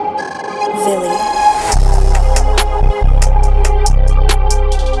Vili.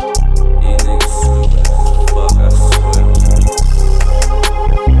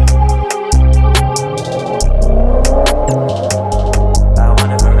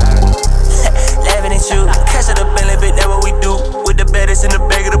 In the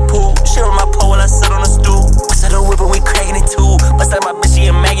back of the pool, shit on my pole while I sit on the stool. Bust out the whip and we cracking it too. Bust out my bitch, she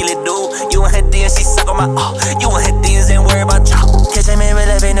immaculate, dude. You and her DMs, she suck on my you and her DMs ain't worry about y'all. Catch him in real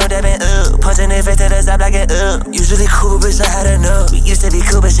life, ain't no dabbing up. Punching the face to the top like it up. Usually cool, bitch, I had enough. We used to be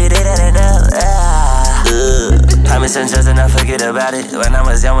cool, but shit ain't had enough. Time is just and I forget about it. When I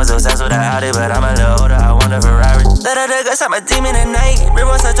was young, was obsessed with the Audi, but I'm a little older, I want a Ferrari. Let her the guts, I'm a demon at night.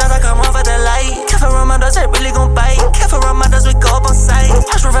 Reverse the drugs, I come off at the light. Careful around my doors, it really gon' bite. Careful around my doors, we go up on sight.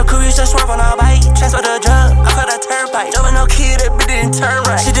 I swerve up, cool, you just swerve on our bike. Transfer the drug, I call that turnpike. Jumping no kid, that bitch didn't turn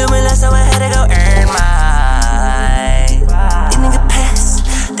right. She do me less, so I had to go earn mine. These niggas pass,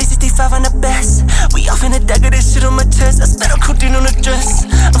 they 65 on the best. We off in the deck of this shit on my chest. I spit a codeine on the dress.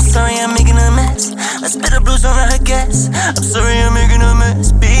 I'm sorry, I'm making a mess. I spit the blues on her gas. I'm sorry, I'm making a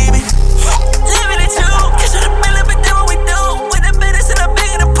mess, baby. Living it too.